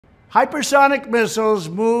Hypersonic missiles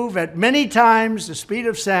move at many times the speed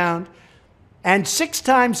of sound and 6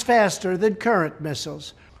 times faster than current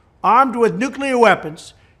missiles. Armed with nuclear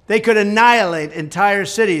weapons, they could annihilate entire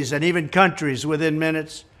cities and even countries within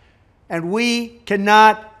minutes. And we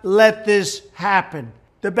cannot let this happen.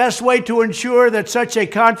 The best way to ensure that such a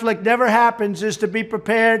conflict never happens is to be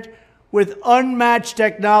prepared with unmatched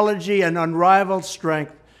technology and unrivaled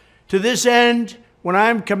strength. To this end, when I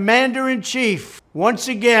am Commander-in-Chief, once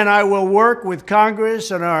again I will work with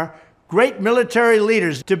Congress and our great military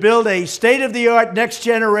leaders to build a state-of-the-art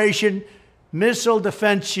next-generation missile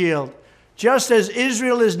defense shield. Just as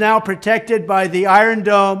Israel is now protected by the Iron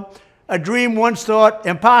Dome, a dream once thought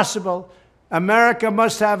impossible, America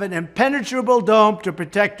must have an impenetrable dome to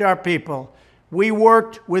protect our people. We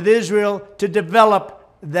worked with Israel to develop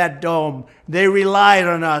that dome. They relied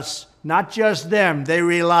on us. Not just them, they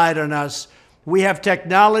relied on us. We have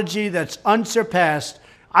technology that's unsurpassed.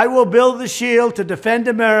 I will build the shield to defend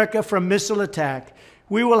America from missile attack.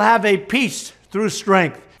 We will have a peace through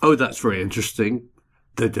strength. Oh, that's very interesting.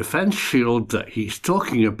 The defense shield that he's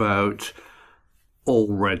talking about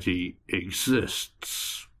already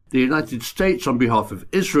exists. The United States, on behalf of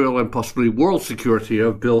Israel and possibly world security,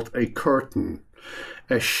 have built a curtain,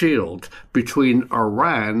 a shield between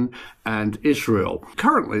Iran and Israel.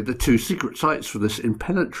 Currently, the 2 secret sites for this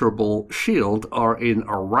impenetrable shield are in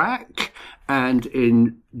Iraq and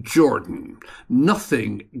in Jordan.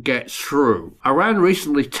 Nothing gets through. Iran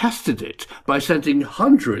recently tested it by sending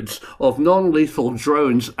hundreds of non-lethal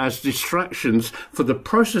drones as distractions for the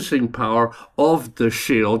processing power of the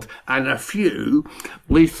shield and a few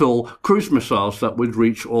lethal cruise missiles that would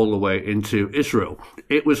reach all the way into Israel.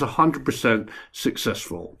 It was 100%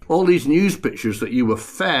 successful. All these news pictures that you were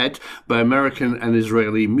fed by American and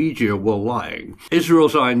Israeli media were lying.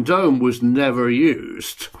 Israel's Iron Dome was never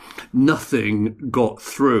used. Nothing got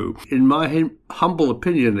through. In my humble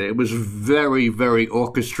opinion, it was very, very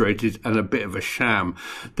orchestrated and a bit of a sham.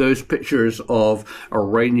 Those pictures of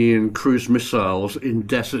Iranian cruise missiles in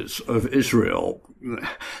deserts of Israel,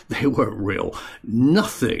 they weren't real.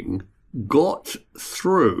 Nothing got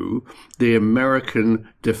through the American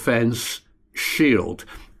defense shield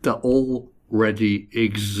that already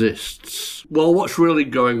exists. Well, what's really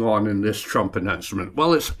going on in this Trump announcement?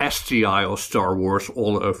 Well, it's SDI or Star Wars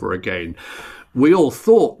all over again. We all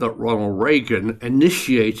thought that Ronald Reagan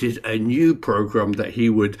initiated a new program that he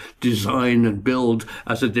would design and build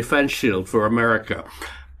as a defense shield for America.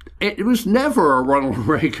 It was never a Ronald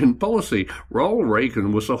Reagan policy. Ronald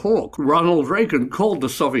Reagan was a hawk. Ronald Reagan called the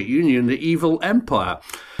Soviet Union the evil empire.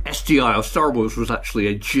 SDI or Star Wars was actually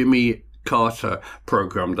a Jimmy Carter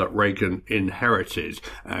program that Reagan inherited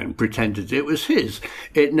and pretended it was his.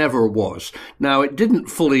 It never was. Now, it didn't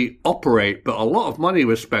fully operate, but a lot of money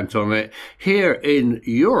was spent on it here in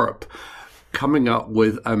Europe, coming up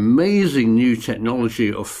with amazing new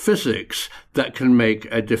technology of physics that can make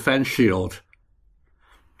a defense shield.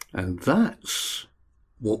 And that's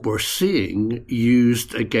what we're seeing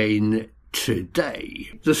used again today.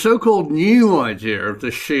 The so-called new idea of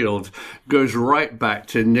the shield goes right back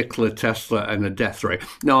to Nikola Tesla and the death ray.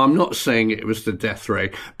 Now, I'm not saying it was the death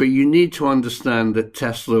ray, but you need to understand that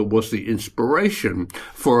Tesla was the inspiration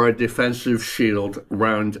for a defensive shield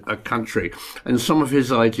around a country. And some of his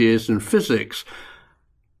ideas in physics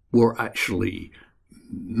were actually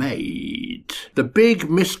made. The big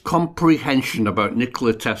miscomprehension about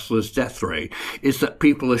Nikola Tesla's death ray is that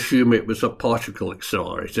people assume it was a particle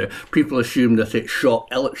accelerator. People assume that it shot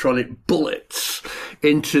electronic bullets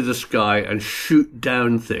into the sky and shoot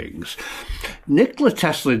down things. Nikola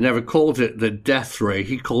Tesla never called it the death ray.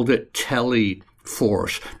 He called it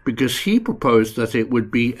force, because he proposed that it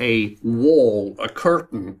would be a wall, a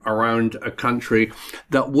curtain around a country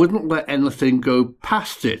that wouldn't let anything go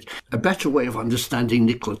past it. A better way of understanding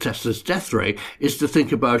Nikola Tesla's death ray is to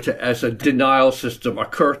think about it as a denial system, a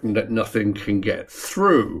curtain that nothing can get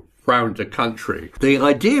through round the country. The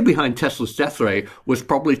idea behind Tesla's death ray was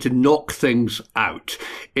probably to knock things out.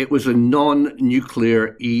 It was a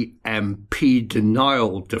non-nuclear EMP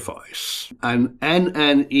denial device. And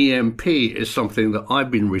NNEMP is something that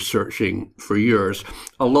I've been researching for years.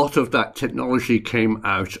 A lot of that technology came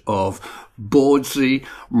out of Bawdsey,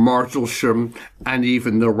 Martlesham, and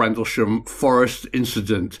even the Rendlesham Forest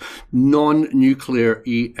incident. Non-nuclear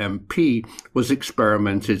EMP was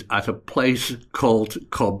experimented at a place called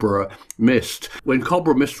Cobra Mist. When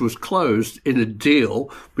Cobra Mist was closed in a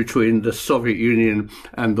deal between the Soviet Union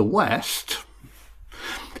and the West,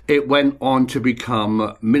 it went on to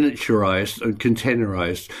become miniaturized and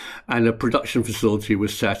containerized, and a production facility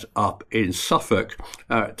was set up in Suffolk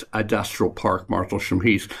at Adastral Park, Martlesham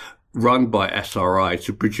Heath. run by SRI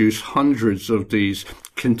to produce hundreds of these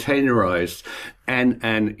containerized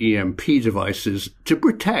NNEMP devices to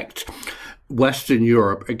protect Western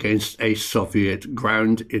Europe against a Soviet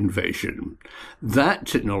ground invasion. That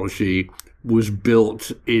technology was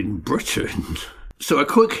built in Britain. So a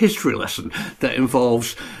quick history lesson that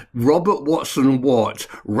involves Robert Watson Watt,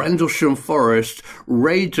 Rendlesham Forest,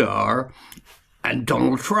 radar, and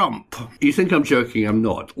Donald Trump. You think I'm joking? I'm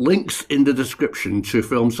not. Links in the description to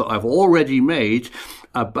films that I've already made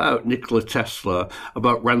about Nikola Tesla,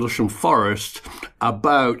 about Rendlesham Forest,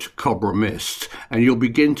 about Cobra Mist, and you'll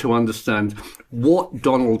begin to understand what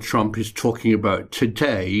Donald Trump is talking about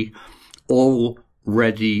today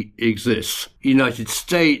already exists. United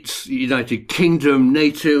States, United Kingdom,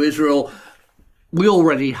 NATO, Israel, we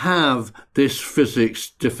already have this physics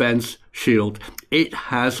defense shield. It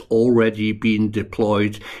has already been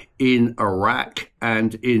deployed in Iraq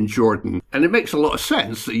and in Jordan. And it makes a lot of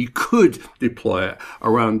sense that you could deploy it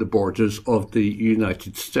around the borders of the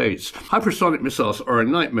United States. Hypersonic missiles are a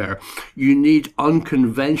nightmare. You need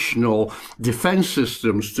unconventional defense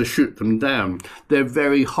systems to shoot them down. They're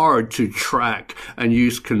very hard to track and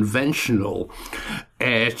use conventional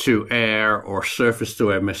air-to-air or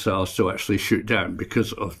surface-to-air missiles to actually shoot down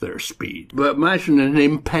because of their speed. But imagine an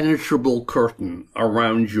impenetrable curtain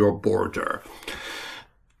around your border.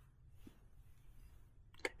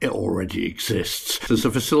 It already exists. There's a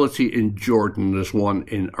facility in Jordan, there's one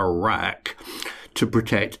in Iraq to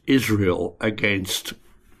protect Israel against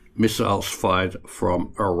missiles fired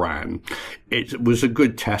from Iran. It was a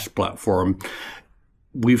good test platform.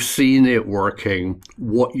 We've seen it working.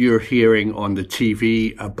 What you're hearing on the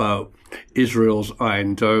TV about Israel's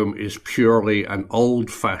Iron Dome is purely an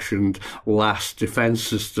old-fashioned last defense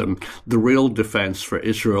system. The real defense for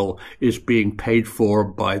Israel is being paid for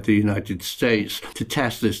by the United States to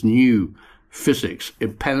test this new physics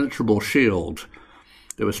impenetrable shield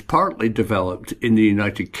that was partly developed in the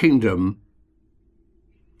United Kingdom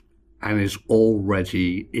and is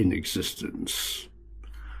already in existence.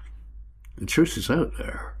 The truth is out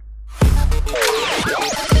there.